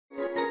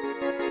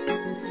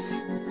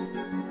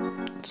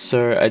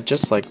So I'd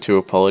just like to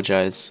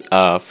apologize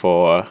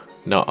for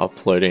not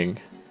uploading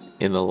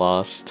in the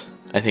last,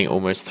 I think,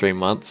 almost 3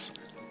 months.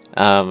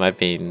 I've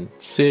been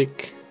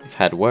sick, I've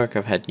had work,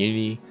 I've had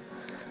uni,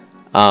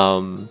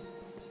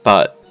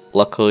 but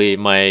luckily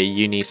my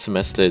uni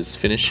semester is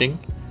finishing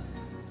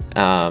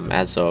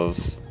as of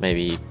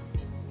maybe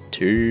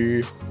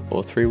 2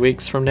 or 3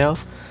 weeks from now.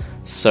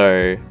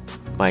 So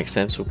my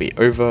exams will be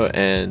over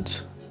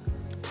and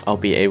I'll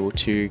be able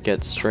to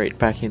get straight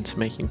back into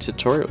making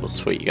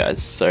tutorials for you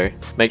guys. So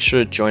make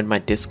sure to join my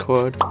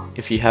Discord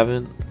if you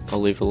haven't.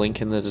 I'll leave a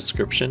link in the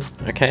description.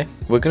 Okay,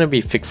 we're going to be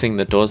fixing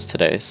the doors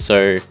today.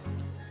 So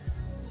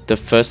the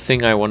first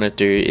thing I want to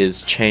do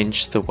is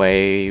change the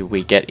way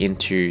we get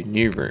into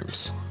new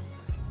rooms.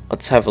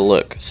 Let's have a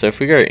look. So if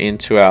we go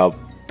into our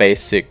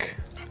basic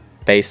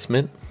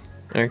basement,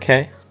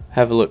 okay,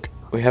 have a look.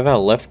 We have our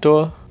left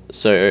door.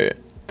 So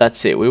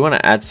that's it. We want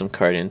to add some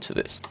code into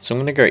this. So I'm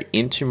going to go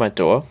into my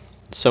door.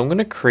 So I'm going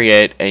to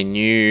create a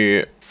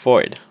new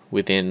void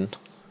within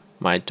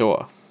my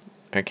door.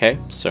 Okay,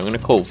 so I'm going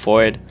to call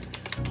void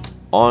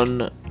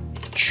on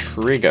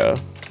trigger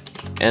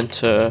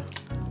enter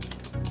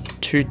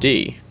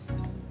 2D.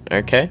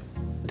 Okay,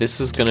 this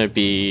is going to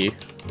be,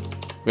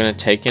 we're going to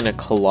take in a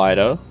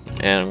collider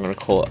and I'm going to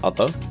call it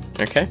other.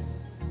 Okay,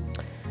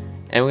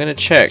 and we're going to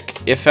check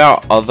if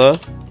our other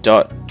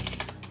dot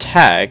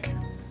tag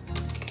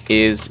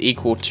is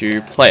equal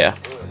to player.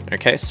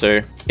 Okay,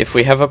 so if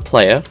we have a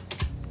player,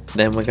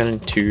 then we're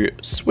going to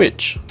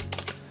switch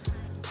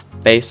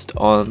based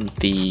on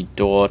the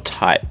door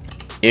type.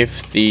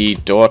 If the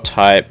door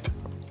type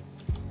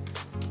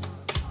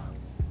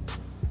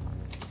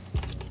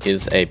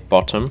is a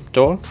bottom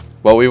door,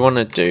 what we want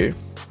to do,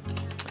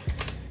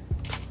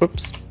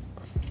 whoops,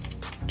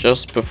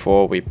 just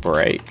before we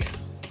break,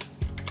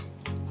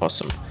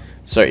 awesome.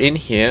 So in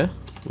here,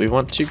 we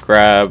want to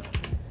grab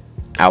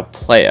our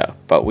player,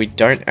 but we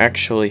don't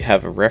actually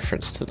have a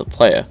reference to the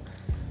player.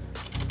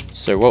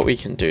 So what we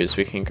can do is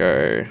we can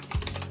go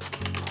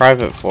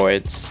private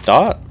void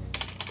start.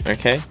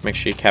 Okay, make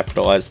sure you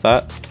capitalize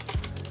that.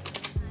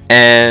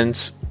 And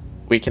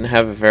we can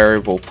have a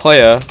variable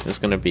player is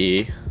going to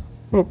be,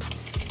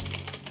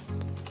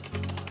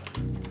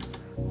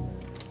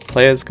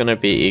 player is going to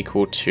be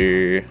equal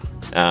to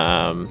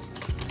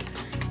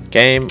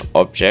game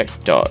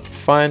object dot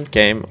find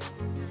game,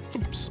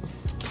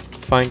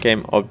 find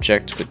game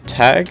object with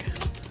tag.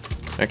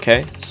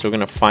 Okay, so we're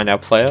going to find our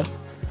player.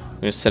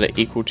 We're going to set it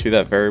equal to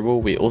that variable.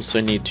 We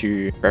also need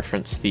to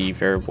reference the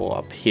variable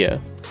up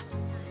here.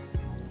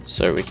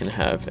 So we can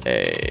have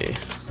a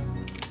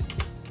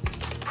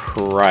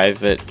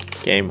private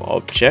game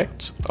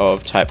object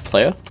of type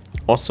player.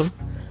 Awesome.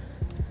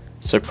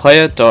 So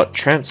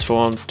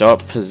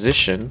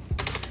player.transform.position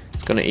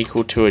is going to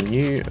equal to a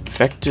new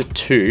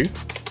vector2.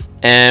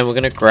 And we're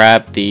going to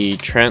grab the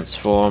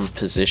transform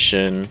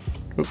position,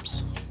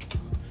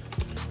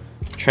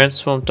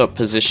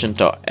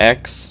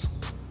 transform.position.x,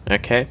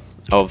 okay,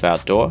 of our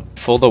door.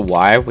 For the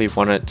y, we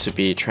want it to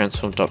be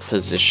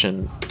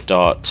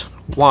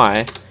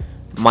transform.position.y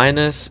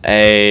minus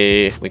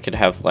a, we could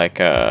have like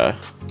a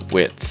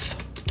width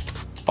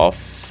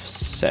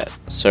offset.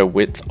 So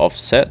width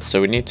offset, so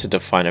we need to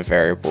define a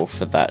variable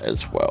for that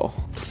as well.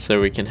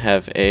 So we can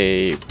have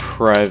a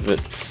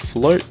private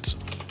float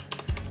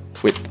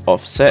width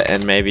offset,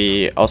 and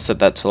maybe I'll set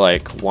that to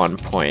like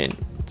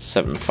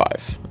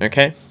 1.75.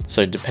 okay,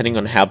 so depending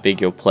on how big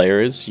your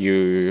player is,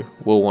 you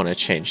will want to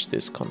change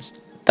this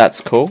constant.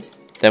 That's cool.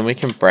 Then we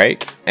can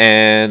break,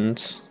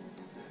 and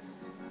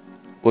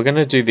we're going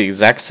to do the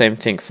exact same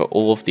thing for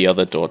all of the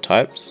other door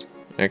types.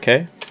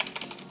 Okay,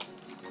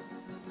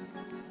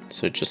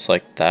 so just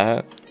like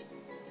that.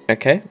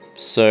 Okay,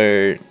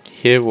 so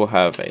here we'll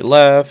have a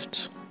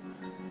left,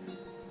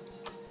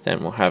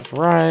 then we'll have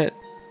right,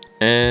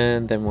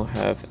 and then we'll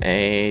have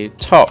a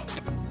top.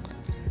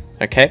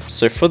 Okay,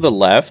 so for the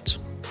left,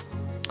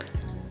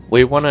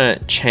 we want to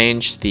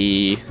change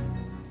the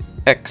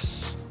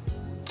X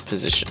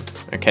position.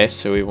 Okay,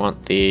 so we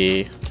want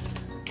the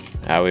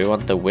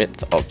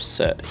width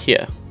offset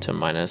here to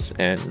minus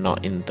and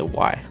not in the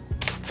Y.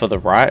 For the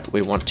right,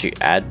 we want to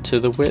add to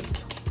the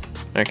width.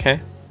 Okay,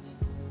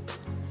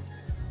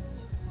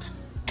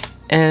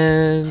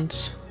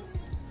 and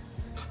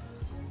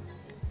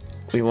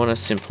we want to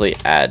simply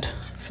add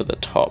for the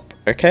top.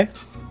 Okay,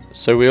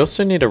 so we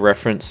also need a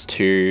reference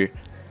to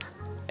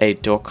a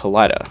door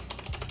collider.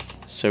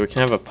 So we can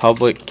have a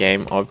public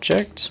game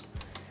object,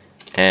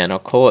 and I'll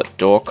call it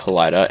door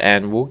collider,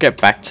 and we'll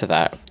get back to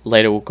that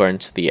later. We'll go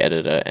into the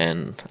editor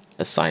and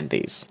assign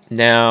these.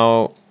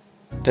 Now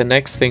the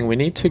next thing, we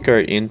need to go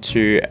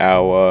into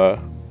our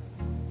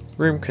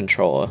room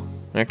controller.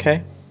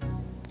 Okay,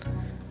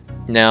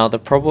 now the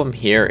problem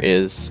here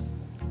is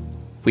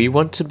we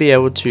want to be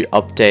able to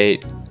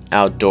update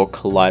our door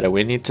collider.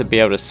 We need to be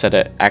able to set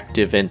it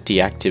active and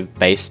deactive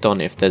based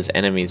on if there's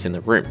enemies in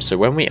the room. So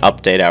when we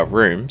update our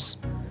rooms,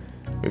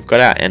 we've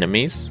got our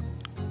enemies.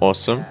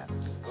 Awesome.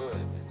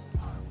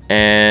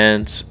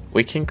 And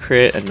we can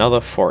create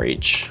another for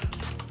each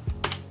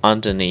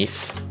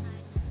underneath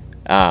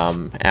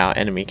our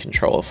enemy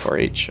controller for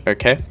each,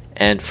 okay?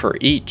 And for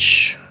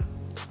each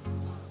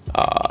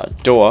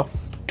door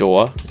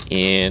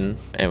in,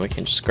 and we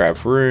can just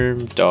grab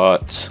room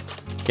dot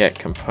get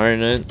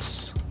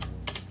components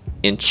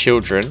in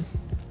children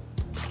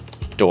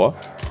door,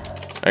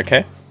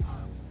 okay?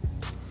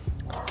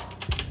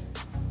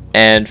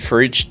 And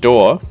for each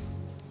door,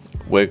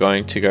 we're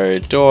going to go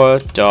door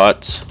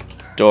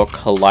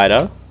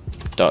collider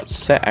dot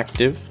set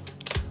active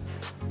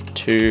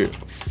to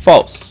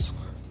false.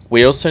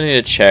 We also need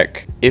to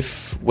check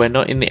if we're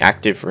not in the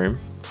active room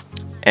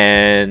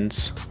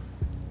and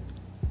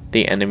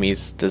the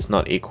enemies does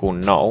not equal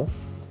null,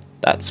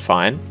 that's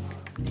fine.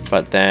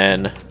 But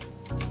then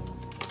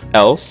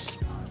else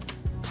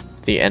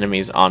the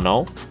enemies are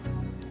null,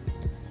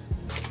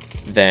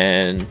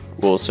 then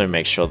we'll also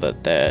make sure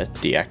that they're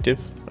deactive,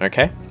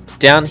 okay?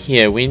 Down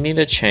here we need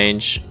to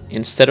change,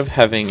 instead of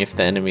having if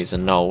the enemies are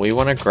null, we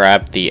want to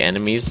grab the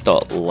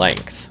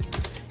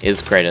enemies.length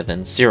is greater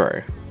than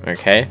 0,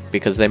 okay?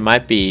 Because they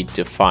might be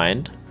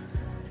defined,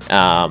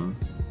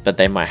 but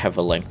they might have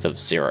a length of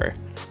 0.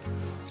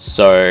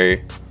 So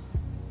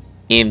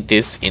in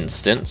this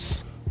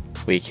instance,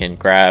 we can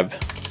grab,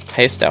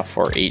 paste our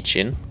for each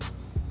in,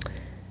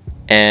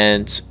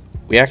 and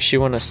we actually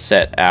want to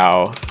set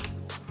our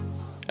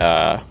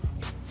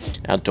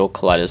door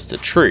colliders to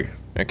true,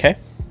 okay?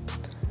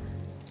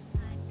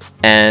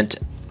 And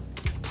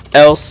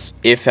else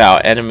if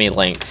our enemy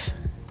length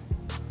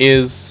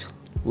is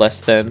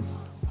less than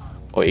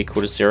or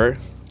equal to 0,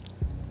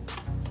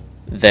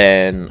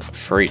 then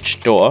for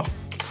each door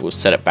we'll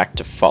set it back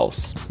to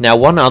false. Now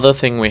one other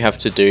thing we have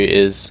to do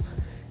is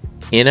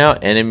in our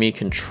enemy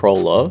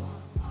controller,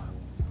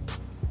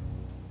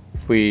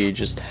 if we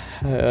just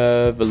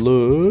have a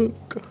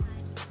look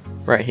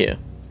right here.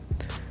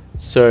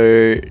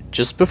 So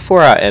just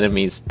before our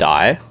enemies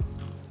die,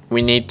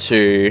 we need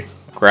to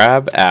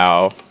grab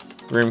our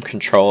room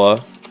controller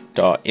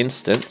dot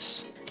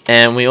instance,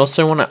 and we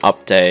also want to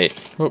update.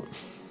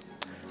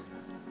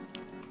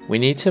 We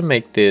need to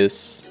make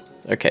this,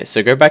 okay,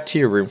 so go back to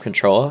your room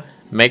controller,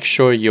 make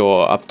sure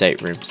your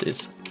update rooms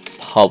is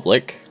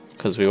public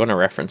because we want to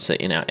reference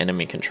it in our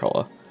enemy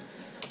controller.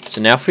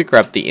 So now if we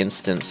grab the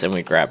instance and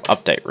we grab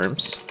update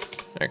rooms,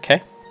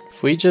 okay,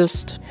 if we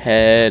just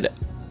head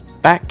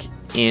back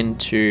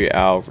into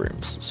our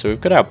rooms, so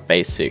we've got our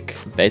basic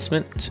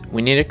basement,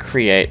 we need to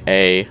create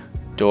a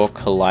door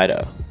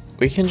collider.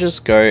 We can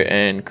just go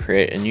and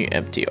create a new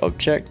empty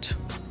object,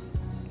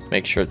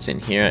 make sure it's in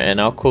here,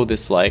 and I'll call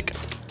this like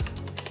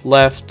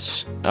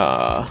left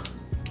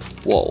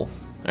wall,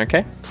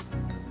 okay?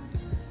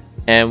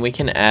 And we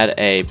can add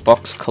a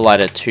box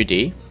collider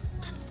 2D,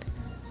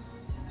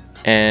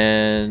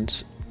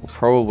 and we'll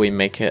probably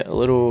make it a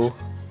little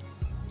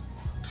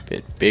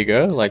bit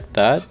bigger like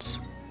that,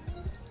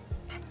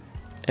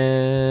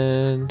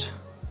 and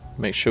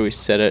make sure we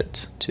set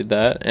it to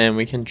that, and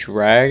we can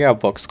drag our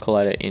box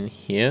collider in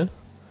here,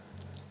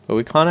 but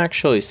we can't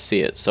actually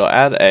see it, so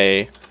add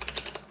a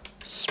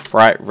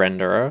sprite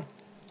renderer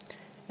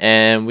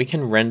and we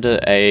can render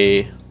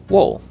a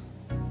wall,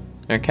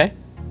 okay?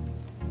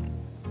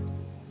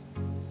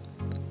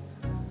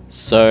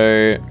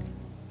 So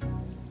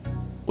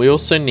we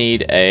also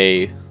need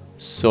a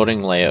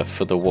sorting layer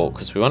for the wall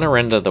because we want to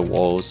render the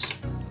walls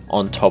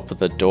on top of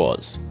the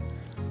doors.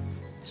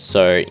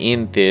 So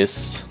in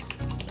this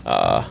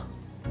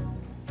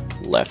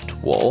left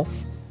wall,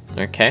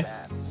 okay,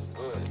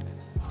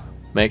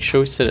 make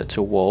sure we set it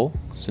to wall,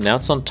 so now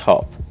it's on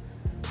top,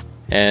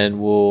 and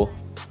we'll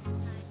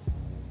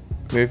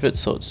move it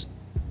so it's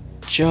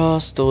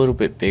just a little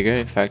bit bigger.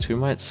 In fact, we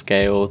might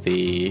scale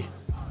the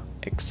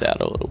X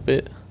out a little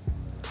bit,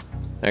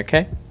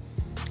 okay,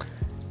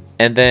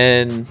 and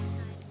then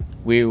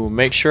we will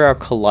make sure our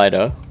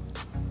collider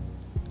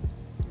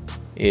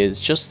is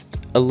just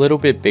a little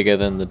bit bigger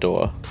than the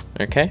door,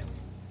 okay?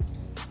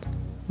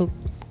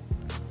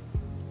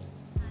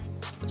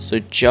 So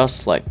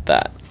just like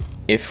that.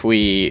 If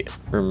we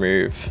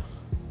remove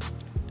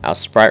our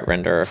sprite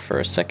renderer for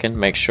a second,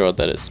 make sure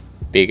that it's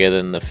bigger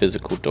than the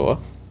physical door,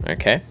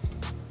 okay?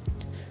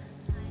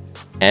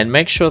 And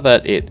make sure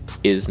that it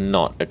is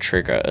not a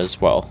trigger as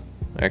well,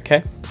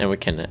 okay? And we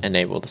can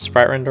enable the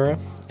sprite renderer,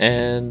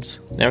 and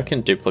now we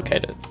can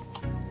duplicate it.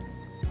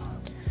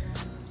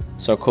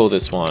 So I'll call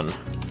this one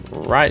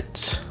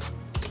right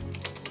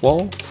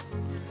wall,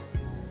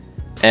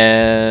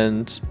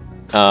 and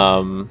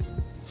you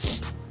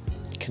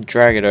can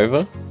drag it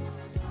over,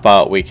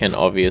 but we can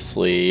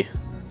obviously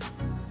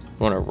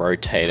want to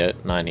rotate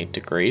it 90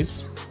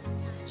 degrees,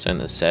 so in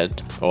the Z,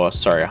 or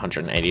sorry,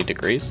 180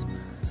 degrees,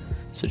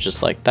 so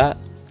just like that.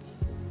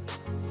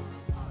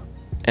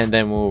 And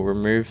then we'll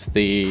remove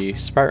the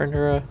sprite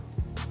renderer,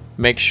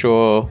 make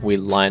sure we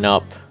line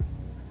up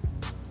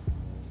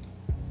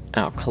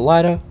our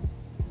collider,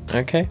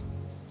 okay,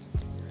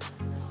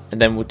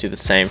 and then we'll do the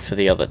same for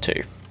the other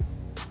two.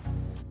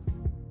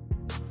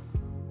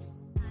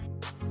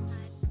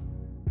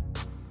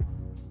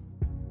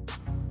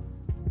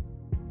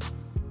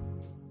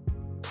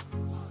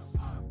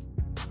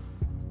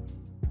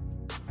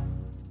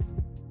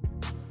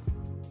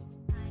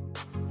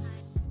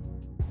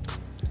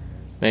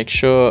 make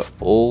sure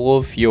all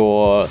of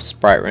your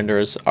sprite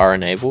renderers are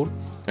enabled,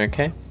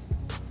 okay?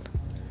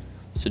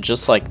 So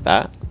just like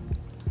that.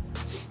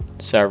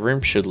 So our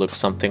room should look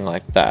something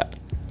like that.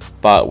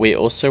 But we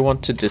also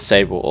want to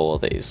disable all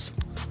of these.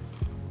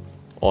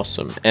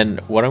 Awesome. And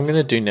what I'm going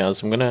to do now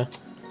is I'm going to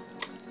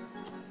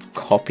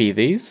copy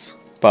these.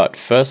 But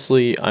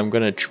firstly, I'm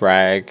going to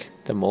drag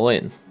them all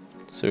in.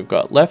 So we've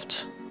got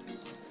left,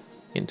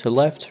 into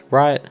left,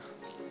 right,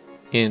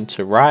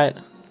 into right,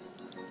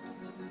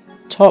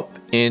 top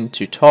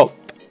into top,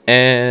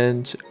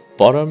 and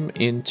bottom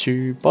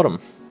into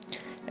bottom.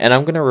 And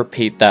I'm going to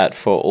repeat that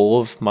for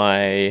all of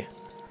my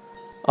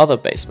other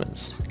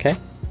basements, okay?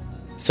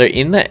 So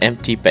in the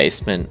empty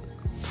basement,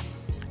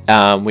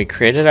 we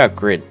created our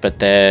grid, but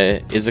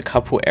there is a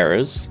couple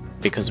errors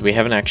because we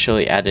haven't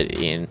actually added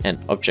in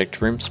an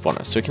object room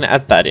spawner. So we can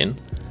add that in,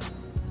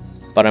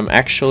 but I'm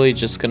actually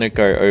just going to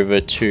go over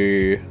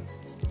to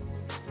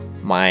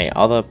my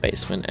other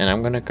basement and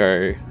I'm going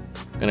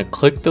to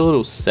click the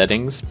little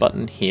settings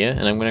button here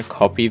and I'm going to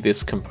copy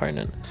this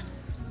component.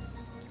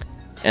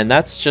 And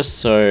that's just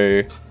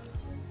so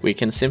we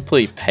can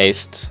simply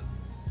paste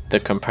the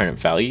component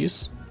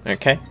values,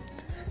 okay?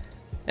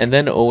 And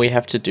then all we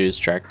have to do is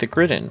drag the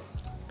grid in.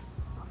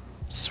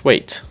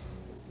 Sweet.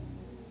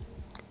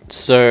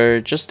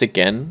 So just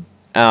again,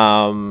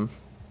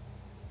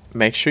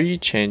 make sure you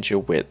change your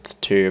width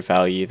to a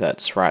value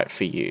that's right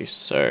for you.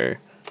 So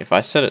if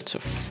I set it to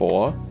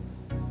 4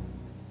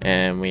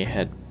 and we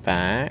head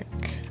back,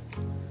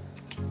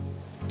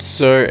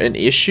 so an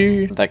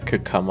issue that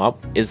could come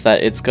up is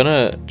that it's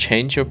gonna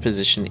change your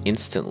position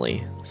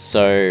instantly.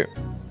 So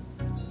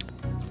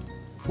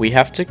we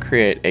have to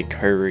create a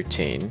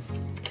coroutine.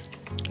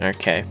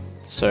 Okay,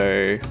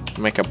 so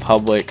make a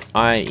public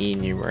IE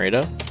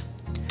enumerator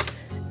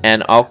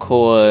and I'll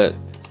call it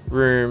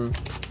room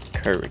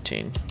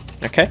coroutine.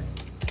 Okay,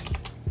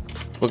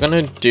 we're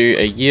gonna do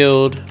a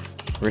yield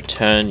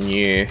return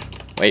new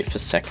wait for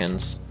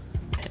seconds,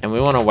 and we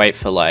want to wait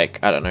for like,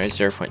 I don't know,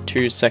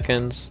 0.2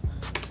 seconds.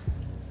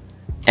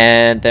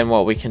 And then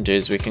what we can do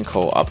is we can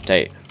call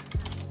update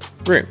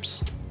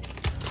rooms.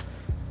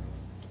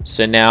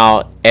 So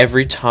now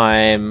every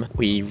time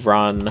we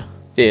run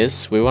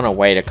this, we want to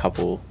wait a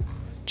couple,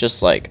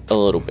 just like a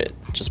little bit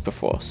just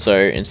before. So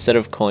instead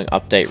of calling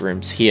update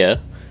rooms here,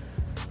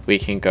 we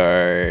can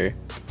go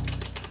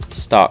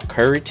start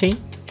coroutine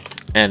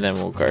and then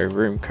we'll go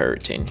room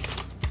coroutine.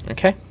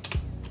 Okay,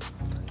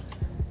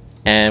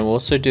 and we'll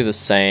also do the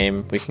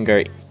same. We can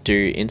go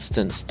do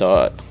instance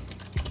dot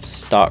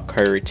start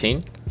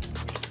coroutine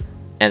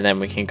and then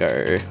we can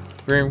go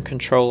room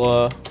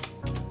controller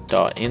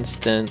dot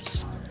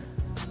instance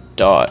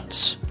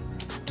dot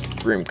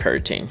room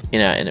coroutine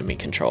in our enemy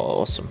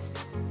controller. Awesome.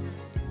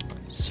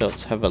 So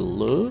let's have a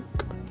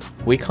look.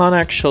 We can't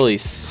actually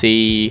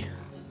see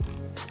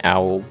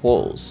our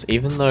walls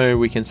even though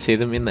we can see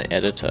them in the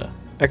editor.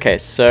 Okay,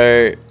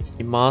 so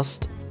we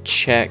must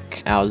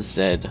check our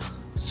Z.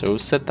 So we'll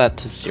set that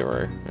to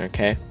 0,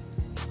 okay?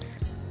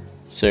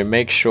 So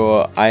make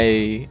sure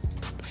I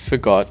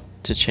forgot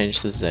to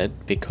change the Z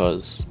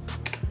because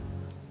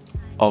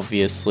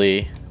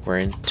obviously we're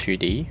in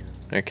 2D,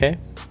 okay?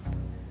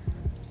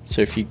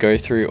 So if you go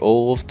through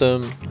all of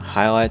them,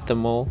 highlight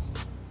them all,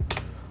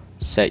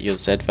 set your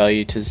Z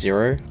value to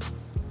 0,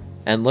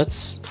 and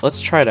let's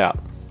try it out.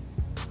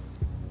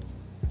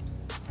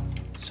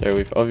 So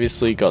we've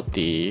obviously got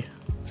the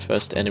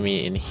first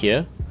enemy in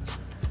here.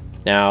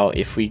 Now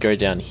if we go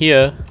down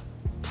here,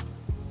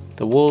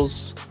 the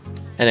walls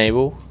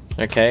enable,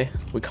 okay?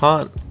 We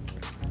can't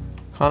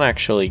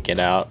actually get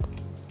out,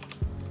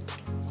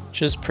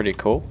 which is pretty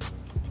cool.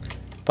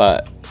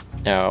 But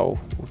now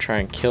we'll try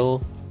and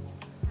kill.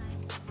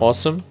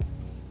 Awesome.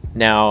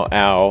 Now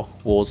our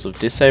walls have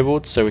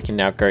disabled, so we can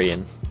now go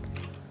in.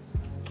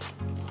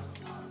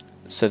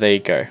 So there you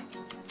go.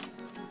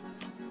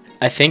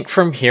 I think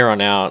from here on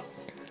out,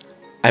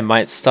 I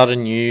might start a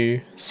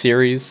new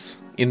series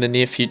in the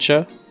near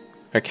future,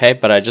 okay?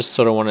 But I just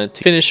sort of wanted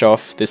to finish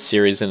off this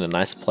series in a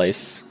nice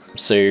place.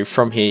 So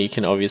from here you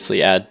can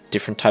obviously add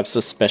different types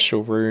of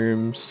special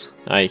rooms,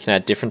 you can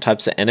add different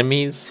types of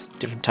enemies,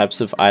 different types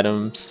of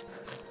items,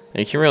 and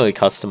you can really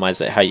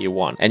customize it how you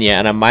want. And yeah,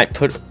 and I might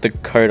put the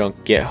code on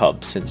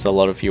GitHub since a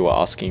lot of you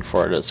are asking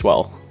for it as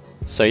well.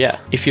 So yeah,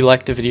 if you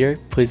liked the video,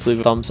 please leave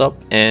a thumbs up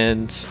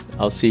and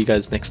I'll see you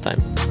guys next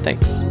time.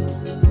 Thanks.